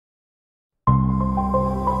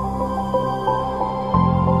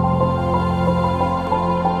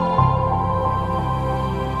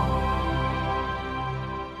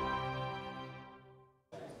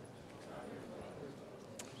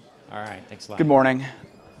Next slide. Good morning.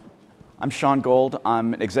 I'm Sean Gold.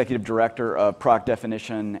 I'm Executive Director of Product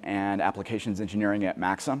Definition and Applications Engineering at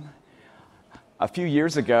Maxim. A few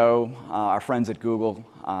years ago, our friends at Google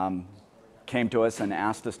came to us and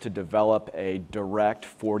asked us to develop a direct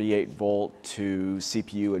 48-volt to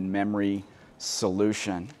CPU and memory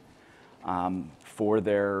solution for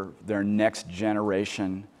their next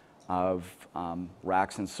generation of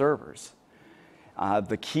racks and servers.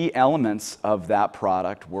 The key elements of that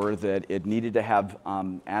product were that it needed to have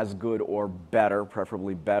as good or better,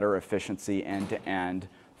 preferably better efficiency end-to-end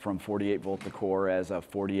from 48-volt to core as a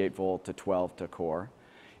 48-volt to 12 to core.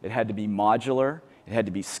 It had to be modular, it had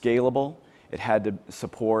to be scalable, it had to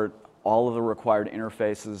support all of the required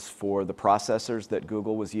interfaces for the processors that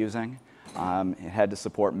Google was using. It had to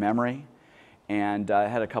support memory, and it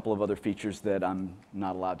had a couple of other features that I'm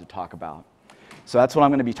not allowed to talk about. So that's what I'm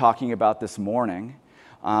going to be talking about this morning.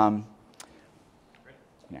 Yeah.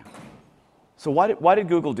 So why did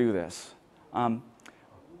Google do this?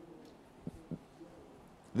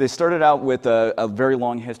 They started out with a very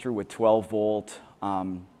long history with 12-volt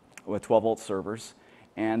servers,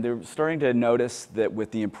 and they're starting to notice that with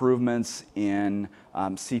the improvements in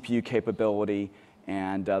CPU capability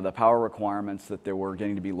and the power requirements, that there were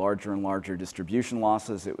getting to be larger and larger distribution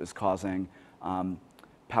losses. It was causing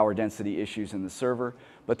power density issues in the server,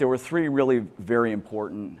 but there were three really very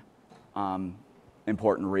important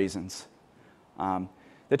reasons.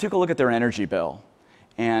 They took a look at their energy bill,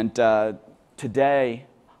 and today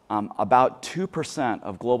about 2%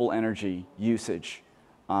 of global energy usage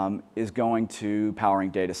is going to powering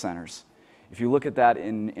data centers. If you look at that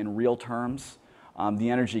in real terms, the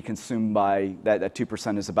energy consumed by that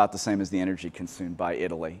 2% is about the same as the energy consumed by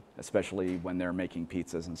Italy, especially when they're making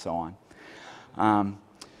pizzas and so on.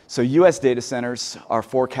 So US data centers are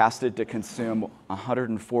forecasted to consume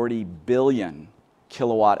 140 billion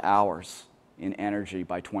kilowatt hours in energy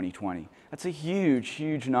by 2020. That's a huge,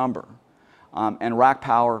 huge number. And rack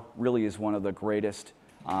power really is one of the greatest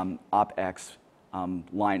OpEx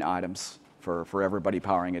line items for everybody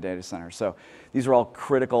powering a data center. So these are all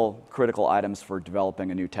critical items for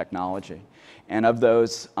developing a new technology. And of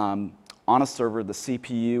those, on a server, the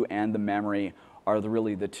CPU and the memory are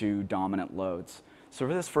really the two dominant loads. So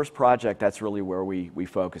for this first project, that's really where we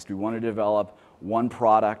focused. We wanted to develop one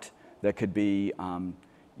product that could be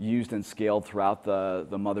used and scaled throughout the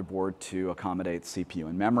motherboard to accommodate CPU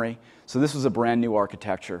and memory. So this was a brand new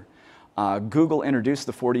architecture. Google introduced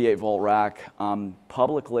the 48-volt rack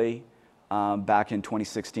publicly back in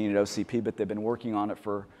 2016 at OCP, but they've been working on it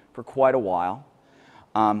for quite a while.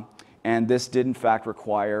 And this did, in fact,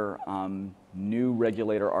 require new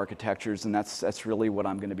regulator architectures, and that's really what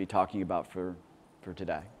I'm going to be talking about for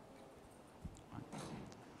today.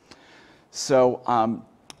 So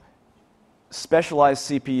specialized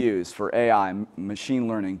CPUs for AI, machine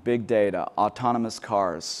learning, big data, autonomous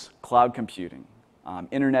cars, cloud computing,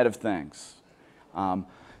 Internet of Things.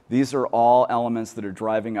 These are all elements that are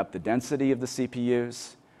driving up the density of the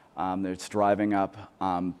CPUs. It's driving up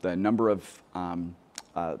the number of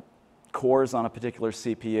cores on a particular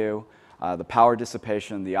CPU, the power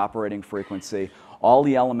dissipation, the operating frequency, all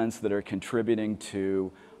the elements that are contributing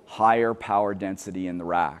to higher power density in the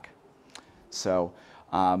rack. So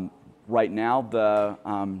right now,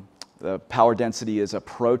 the power density is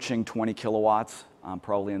approaching 20 kilowatts,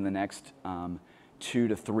 probably in the next 2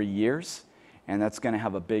 to 3 years, and that's going to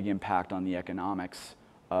have a big impact on the economics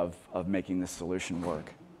of making this solution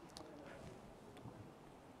work.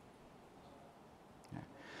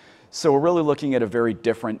 So we're really looking at a very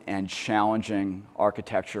different and challenging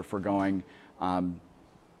architecture for going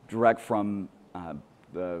direct from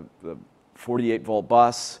the 48-volt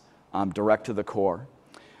bus direct to the core.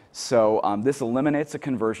 So this eliminates a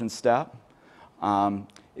conversion step.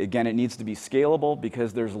 Again, it needs to be scalable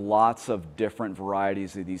because there's lots of different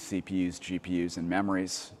varieties of these CPUs, GPUs, and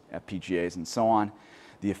memories, FPGAs, and so on.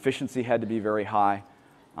 The efficiency had to be very high.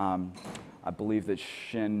 I believe that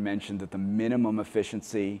Shin mentioned that the minimum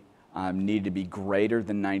efficiency needed to be greater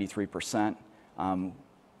than 93%.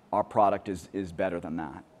 Our product is better than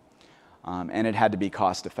that. And it had to be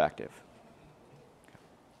cost effective.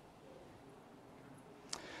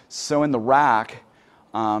 So in the rack,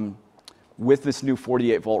 with this new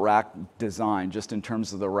 48-volt rack design, just in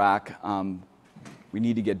terms of the rack, we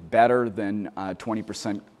need to get better than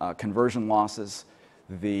 20% conversion losses.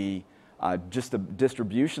 Just the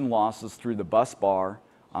distribution losses through the bus bar,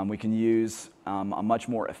 we can use a much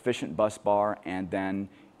more efficient bus bar, and then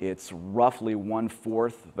it's roughly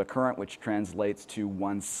 1/4 the current, which translates to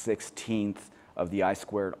 1/16 of the I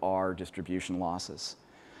squared R distribution losses.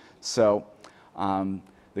 So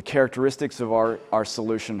The characteristics of our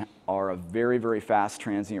solution are a very, very fast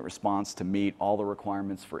transient response to meet all the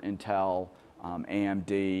requirements for Intel,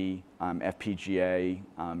 AMD, FPGA,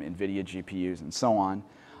 NVIDIA GPUs, and so on.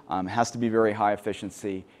 It has to be very high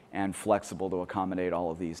efficiency and flexible to accommodate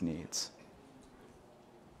all of these needs.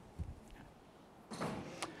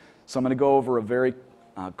 So I'm going to go over a very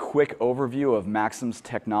quick overview of Maxim's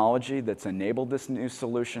technology that's enabled this new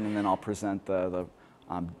solution, and then I'll present the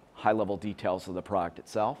high-level details of the product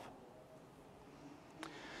itself.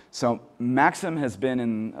 So Maxim has been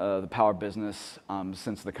in the power business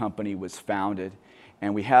since the company was founded,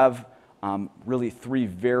 and we have really three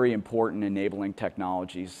very important enabling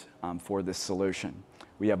technologies for this solution.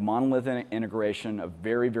 We have monolithic integration of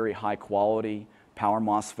very, very high-quality power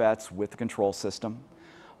MOSFETs with the control system.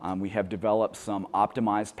 We have developed some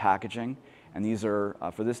optimized packaging, and these are,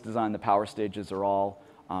 for this design, the power stages are all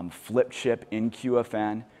flip chip in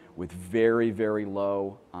QFN with very, very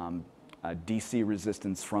low DC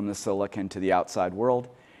resistance from the silicon to the outside world.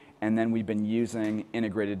 And then we've been using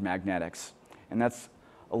integrated magnetics. And that's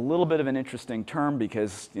a little bit of an interesting term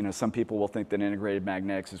because some people will think that integrated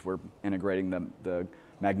magnetics is we're integrating the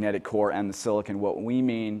magnetic core and the silicon. What we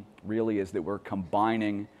mean really is that we're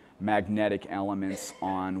combining magnetic elements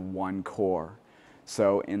on one core.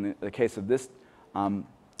 So in the case of this,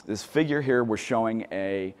 this figure here, we're showing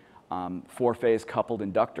a four-phase coupled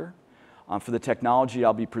inductor. For the technology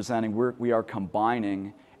I'll be presenting, we are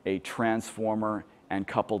combining a transformer and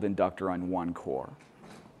coupled inductor on one core.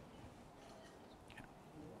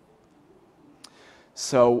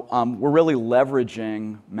 So we're really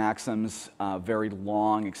leveraging Maxim's very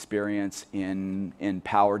long experience in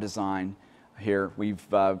power design here. We've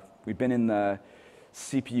been in the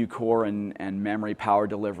CPU core and memory power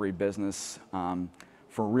delivery business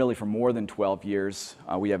for more than 12 years.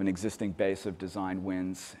 We have an existing base of design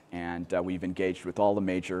wins, and we've engaged with all the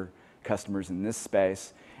major customers in this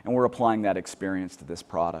space, and we're applying that experience to this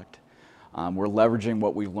product. We're leveraging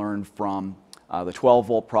what we learned from the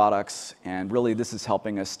 12-volt products, and really this is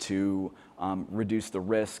helping us to reduce the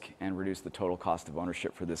risk and reduce the total cost of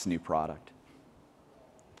ownership for this new product.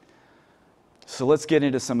 So let's get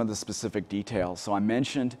into some of the specific details. So I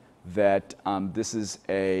mentioned that this is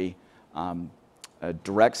a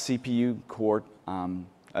direct CPU core,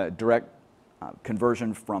 direct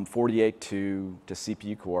conversion from 48 to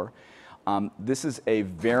CPU core. This is a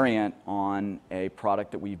variant on a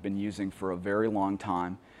product that we've been using for a very long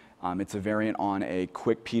time. It's a variant on a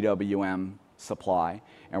quick PWM supply,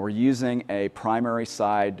 and we're using a primary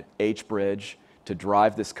side H-bridge to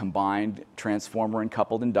drive this combined transformer and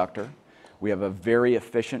coupled inductor. We have a very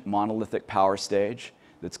efficient monolithic power stage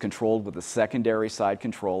that's controlled with a secondary side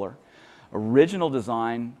controller. Original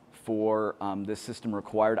design for this system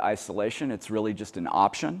required isolation. It's really just an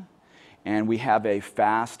option. And we have a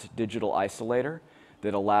fast digital isolator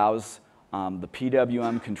that allows the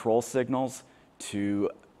PWM control signals to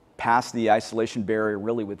pass the isolation barrier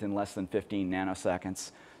really within less than 15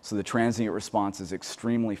 nanoseconds. So the transient response is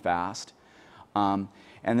extremely fast. And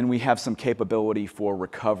then we have some capability for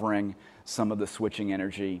recovering some of the switching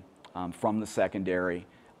energy from the secondary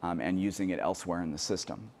and using it elsewhere in the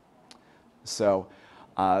system. So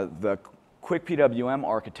the quick PWM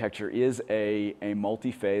architecture is a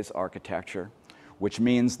multi-phase architecture, which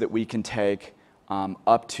means that we can take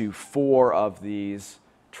up to 4 of these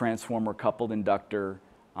transformer coupled inductor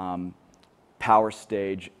power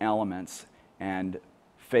stage elements and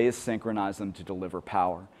phase synchronize them to deliver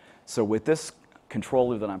power. So with this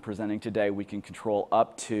controller that I'm presenting today, we can control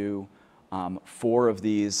up to 4 of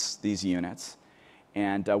these units,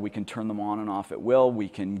 and we can turn them on and off at will. We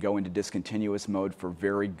can go into discontinuous mode for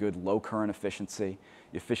very good low current efficiency.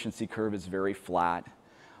 The efficiency curve is very flat.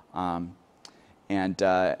 Again,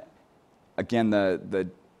 the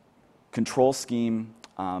control scheme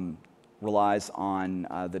relies on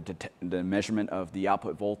the measurement of the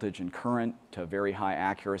output voltage and current to very high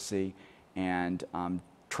accuracy, and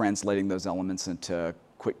translating those elements into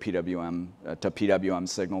quick PWM to PWM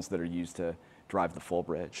signals that are used to drive the full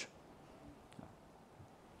bridge.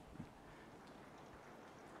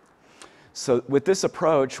 So with this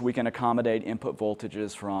approach, we can accommodate input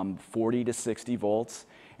voltages from 40 to 60 volts,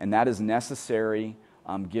 and that is necessary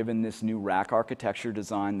given this new rack architecture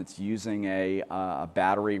design that's using a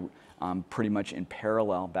battery pretty much in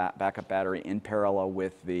parallel, backup battery in parallel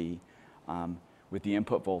with the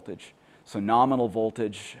input voltage. So nominal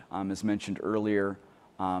voltage, as mentioned earlier,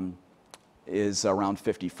 is around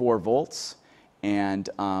 54 volts, and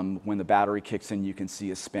when the battery kicks in, you can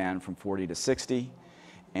see a span from 40 to 60.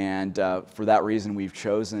 And for that reason, we've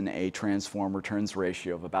chosen a transformer turns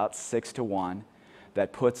ratio of about 6 to 1.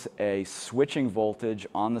 that puts a switching voltage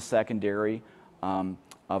on the secondary of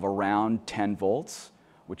around 10 volts,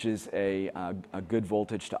 which is a good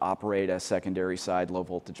voltage to operate a secondary side low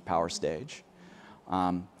voltage power stage.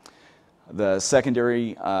 The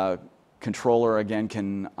secondary controller, again,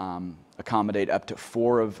 can accommodate up to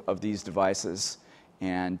 4 of these devices,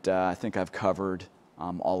 and I think I've covered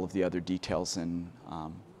all of the other details in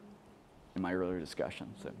my earlier discussion.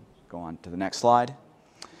 So go on to the next slide.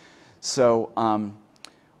 So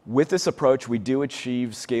with this approach, we do achieve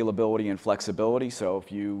scalability and flexibility. So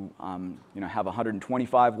if you, have a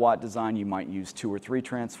 125 watt design, you might use 2 or 3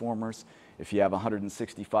 transformers. If you have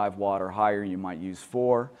 165 watt or higher, you might use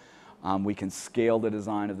 4. We can scale the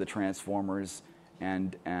design of the transformers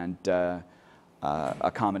and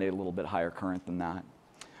accommodate a little bit higher current than that.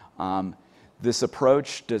 This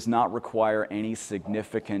approach does not require any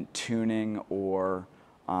significant tuning or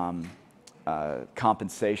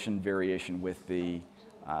compensation variation with the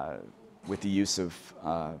use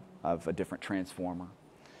of a different transformer.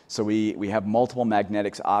 So we have multiple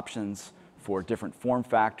magnetics options for different form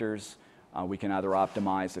factors. We can either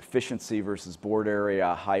optimize efficiency versus board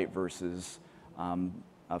area, height versus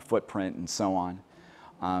footprint, and so on.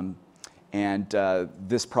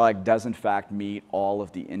 This product does in fact meet all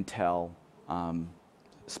of the Intel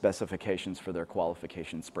specifications for their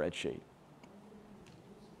qualification spreadsheet.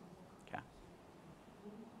 Okay.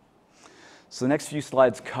 So the next few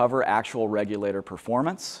slides cover actual regulator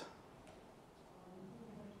performance.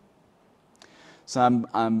 So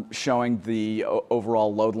I'm showing the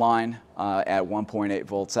overall load line at 1.8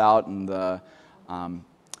 volts out, and the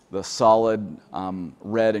solid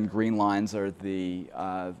red and green lines are the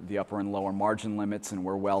upper and lower margin limits, and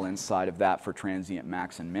we're well inside of that for transient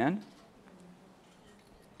max and min.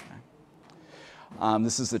 Okay.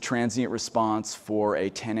 This is the transient response for a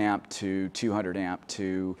 10 amp to 200 amp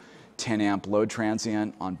to 10 amp load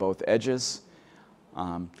transient on both edges.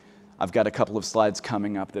 I've got a couple of slides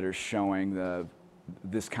coming up that are showing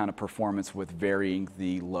this kind of performance with varying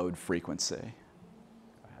the load frequency.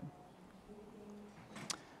 Go ahead.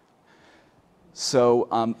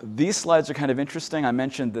 So these slides are kind of interesting. I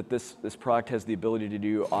mentioned that this product has the ability to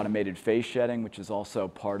do automated phase shedding, which is also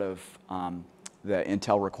part of the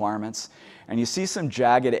Intel requirements. And you see some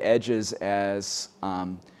jagged edges as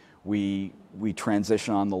we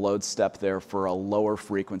transition on the load step there for a lower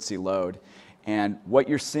frequency load. And what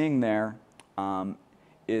you're seeing there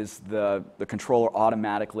is the controller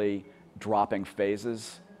automatically dropping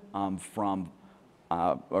phases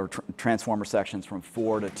transformer sections from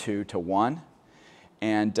 4 to 2 to 1.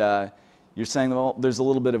 And you're saying, well, there's a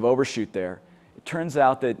little bit of overshoot there. It turns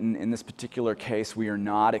out that in this particular case, we are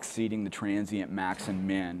not exceeding the transient max and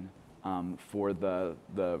min for the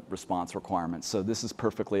response requirements. So this is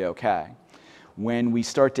perfectly okay. When we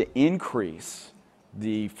start to increase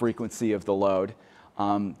the frequency of the load,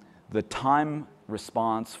 the time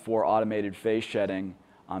response for automated phase shedding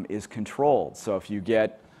is controlled. So if you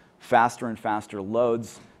get faster and faster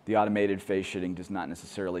loads, the automated phase shedding does not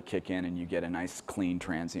necessarily kick in, and you get a nice clean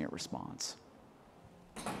transient response.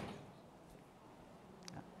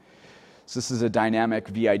 So this is a dynamic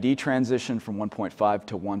VID transition from 1.5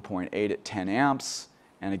 to 1.8 at 10 amps.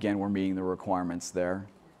 And again, we're meeting the requirements there.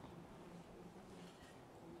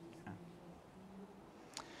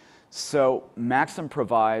 So Maxim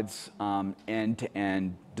provides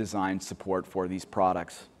end-to-end design support for these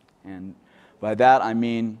products. And by that, I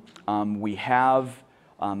mean we have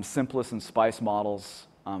Simplest and Spice models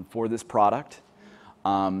for this product.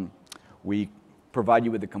 We provide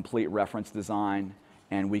you with a complete reference design,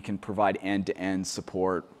 and we can provide end-to-end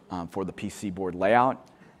support for the PC board layout.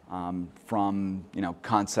 From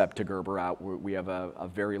concept to Gerber out, we have a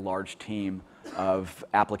very large team of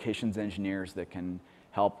applications engineers that can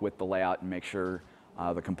help with the layout and make sure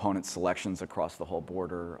the component selections across the whole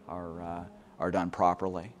board are done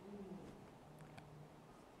properly.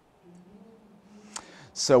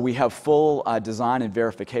 So we have full design and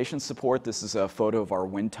verification support. This is a photo of our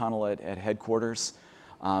wind tunnel at headquarters.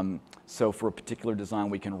 So for a particular design,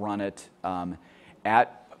 we can run it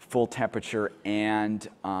at full temperature and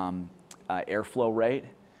airflow rate.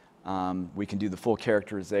 We can do the full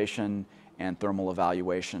characterization and thermal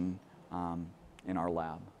evaluation in our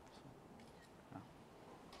lab.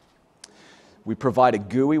 We provide a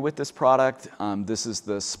GUI with this product. This is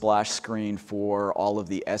the splash screen for all of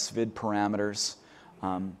the SVID parameters.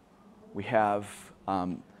 We have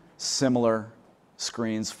similar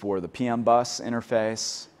screens for the PM bus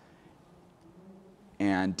interface.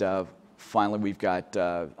 And finally, we've got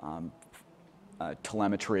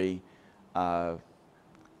telemetry,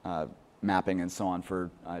 mapping, and so on for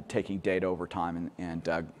taking data over time and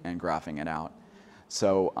graphing it out.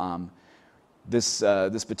 So this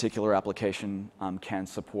particular application can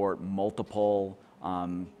support multiple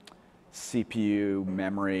CPU,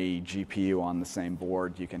 memory, GPU on the same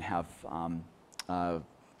board. You can have, I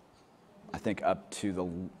think, up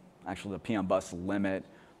to actually the PM bus limit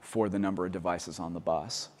for the number of devices on the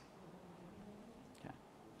bus. Okay.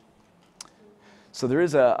 So there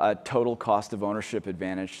is a total cost of ownership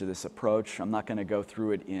advantage to this approach. I'm not going to go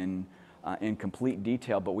through it in complete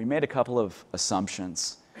detail, but we made a couple of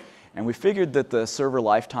assumptions. And we figured that the server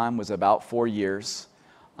lifetime was about 4 years.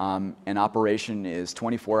 And operation is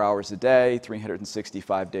 24 hours a day,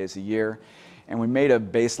 365 days a year. And we made a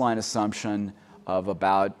baseline assumption of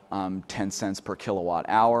about 10 cents per kilowatt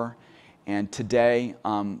hour. And today,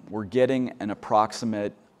 we're getting an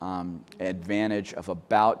approximate advantage of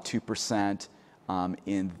about 2%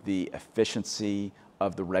 in the efficiency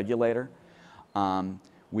of the regulator.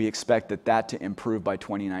 We expect that to improve by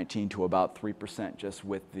 2019 to about 3% just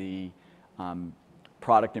with the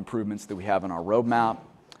product improvements that we have in our roadmap.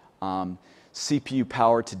 CPU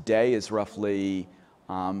power today is roughly,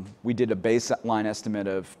 we did a baseline estimate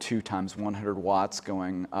of 2 times 100 watts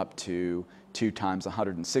going up to 2 times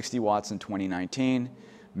 160 watts in 2019.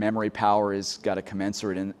 Memory power has got a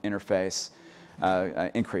commensurate increase,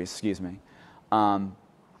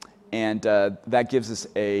 and that gives us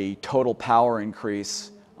a total power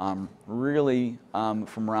increase really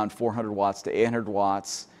from around 400 watts to 800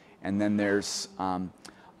 watts, and then there's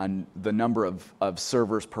the number of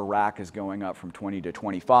servers per rack is going up from 20 to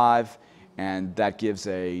 25, and that gives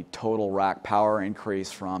a total rack power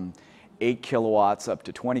increase from 8 kilowatts up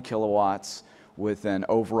to 20 kilowatts with an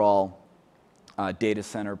overall data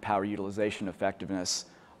center power utilization effectiveness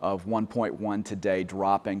of 1.1 today,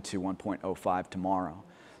 dropping to 1.05 tomorrow.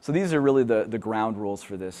 So these are really the ground rules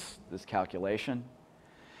for this calculation.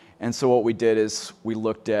 And so what we did is we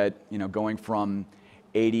looked at going from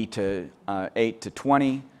 8 to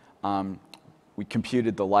 20. We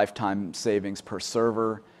computed the lifetime savings per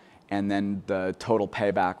server and then the total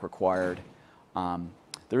payback required.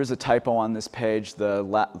 There is a typo on this page. The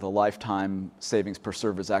lifetime savings per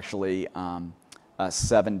server is actually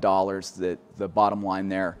 $7. The bottom line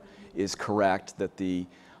there is correct, that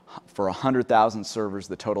for 100,000 servers,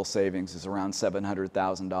 the total savings is around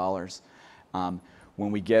 $700,000. When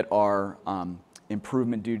we get our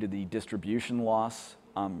improvement due to the distribution loss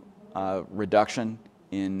reduction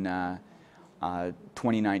in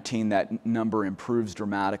 2019, that number improves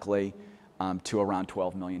dramatically to around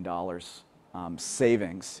 $12 million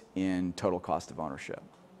savings in total cost of ownership.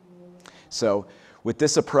 So with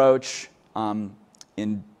this approach,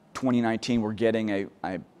 in 2019, we're getting a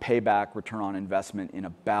payback return on investment in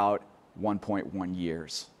about 1.1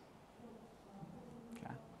 years.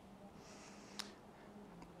 Okay.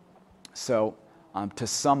 So to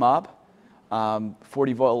sum up,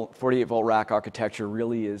 48 volt rack architecture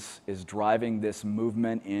really is driving this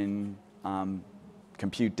movement in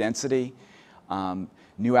compute density,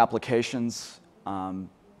 new applications,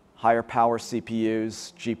 higher power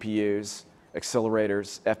CPUs, GPUs,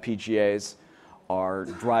 accelerators, FPGAs are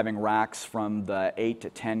driving racks from the 8 to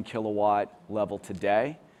 10 kilowatt level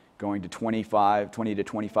today, going to 20 to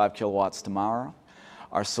 25 kilowatts tomorrow.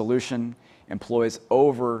 Our solution employs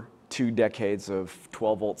over 2 decades of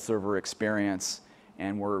 12 volt server experience,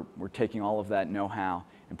 and we're taking all of that know-how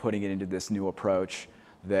and putting it into this new approach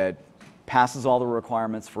that passes all the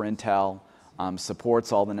requirements for Intel,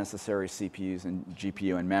 supports all the necessary CPUs and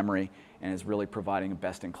GPU and memory, and is really providing a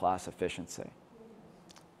best-in-class efficiency.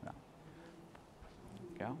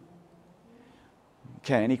 Go.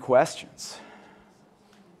 Okay, any questions?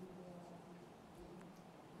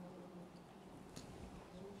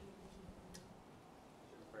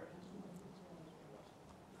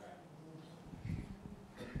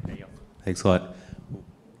 Thanks a lot.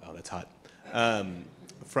 Oh, that's hot.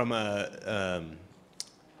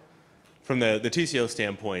 From the TCO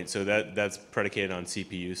standpoint, so that's predicated on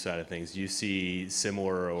CPU side of things. Do you see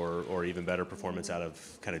similar or even better performance out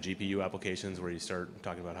of kind of GPU applications where you start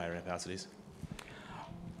talking about higher capacities?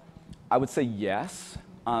 I would say yes.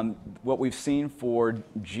 What we've seen for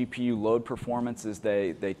GPU load performance is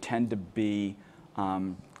they tend to be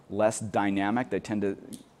less dynamic. They tend to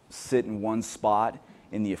sit in one spot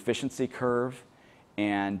in the efficiency curve.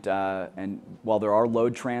 And while there are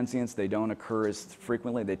load transients, they don't occur as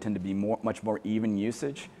frequently. They tend to be much more even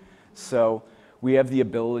usage. So we have the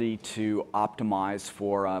ability to optimize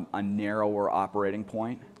for a narrower operating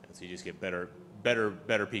point. So you just get better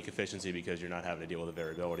peak efficiency because you're not having to deal with the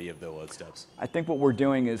variability of the load steps. I think what we're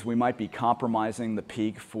doing is we might be compromising the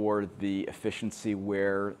peak for the efficiency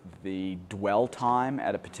where the dwell time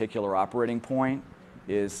at a particular operating point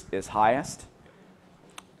is highest.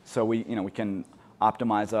 So we can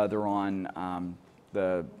optimize either on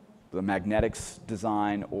the magnetics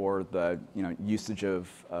design or the usage of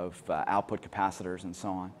output capacitors and so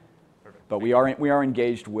on. Perfect. But we are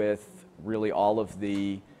engaged with really all of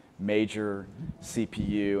the major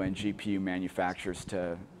CPU and GPU manufacturers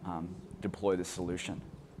to deploy this solution.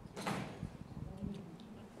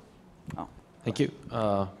 Oh. Thank you,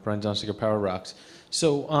 Brian Johnson, Power Rocks.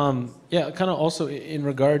 So yeah, kind of also in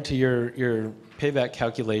regard to your payback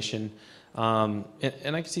calculation, and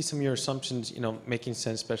I can see some of your assumptions, making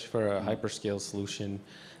sense, especially for a hyperscale solution.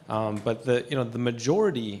 But the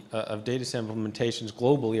majority of data center implementations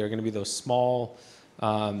globally are going to be those small,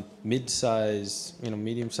 mid-size,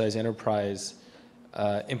 medium-sized enterprise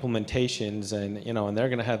implementations, and and they're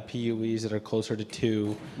going to have PUEs that are closer to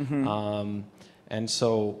 2. Mm-hmm. And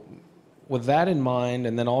so, with that in mind,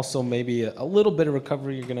 and then also maybe a little bit of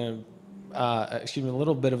recovery, you're going to, a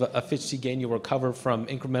little bit of efficiency gain you'll recover from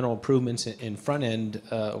incremental improvements in front-end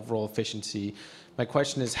overall efficiency. My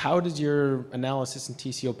question is, how does your analysis and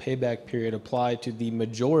TCO payback period apply to the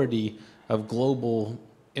majority of global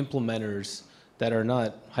implementers that are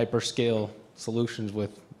not hyperscale solutions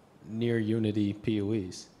with near unity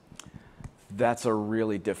PUEs? That's a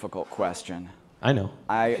really difficult question. I know.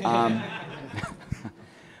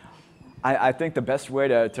 I think the best way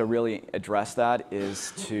to really address that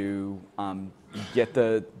is to get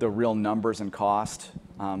the real numbers and cost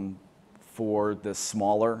for the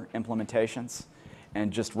smaller implementations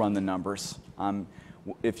and just run the numbers.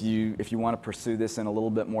 If you want to pursue this in a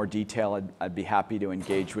little bit more detail, I'd be happy to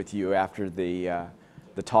engage with you after the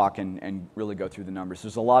talk and really go through the numbers.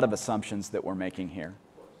 There's a lot of assumptions that we're making here.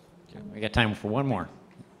 Okay, we got time for one more.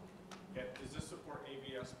 Does this support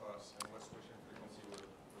AVS bus, and what switching frequency would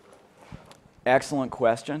it? Excellent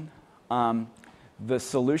question. The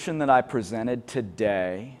solution that I presented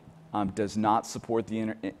today does not support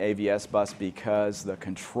the AVS bus because the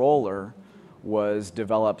controller was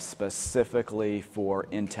developed specifically for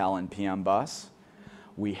Intel and PM bus.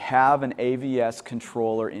 We have an AVS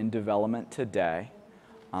controller in development today.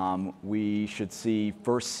 We should see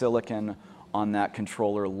first silicon on that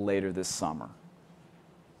controller later this summer.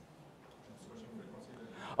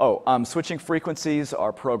 Switching frequencies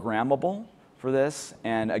are programmable for this,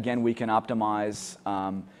 and again, we can optimize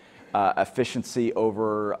efficiency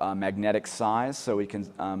over magnetic size. So we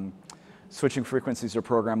can switching frequencies are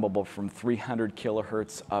programmable from 300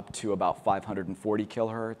 kilohertz up to about 540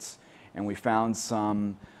 kilohertz, and we found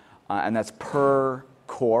some, and that's per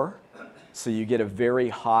core. So you get a very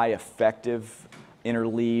high effective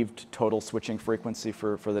interleaved total switching frequency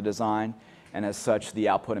for the design, and as such, the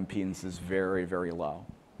output impedance is very, very low.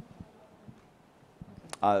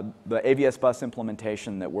 The AVS bus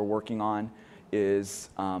implementation that we're working on is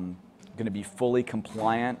going to be fully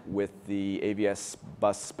compliant with the AVS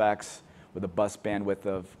bus specs with a bus bandwidth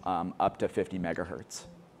of up to 50 megahertz.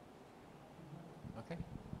 Okay.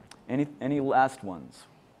 Any last ones?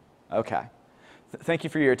 Okay. Thank you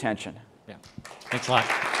for your attention. Yeah. Thanks a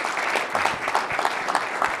lot.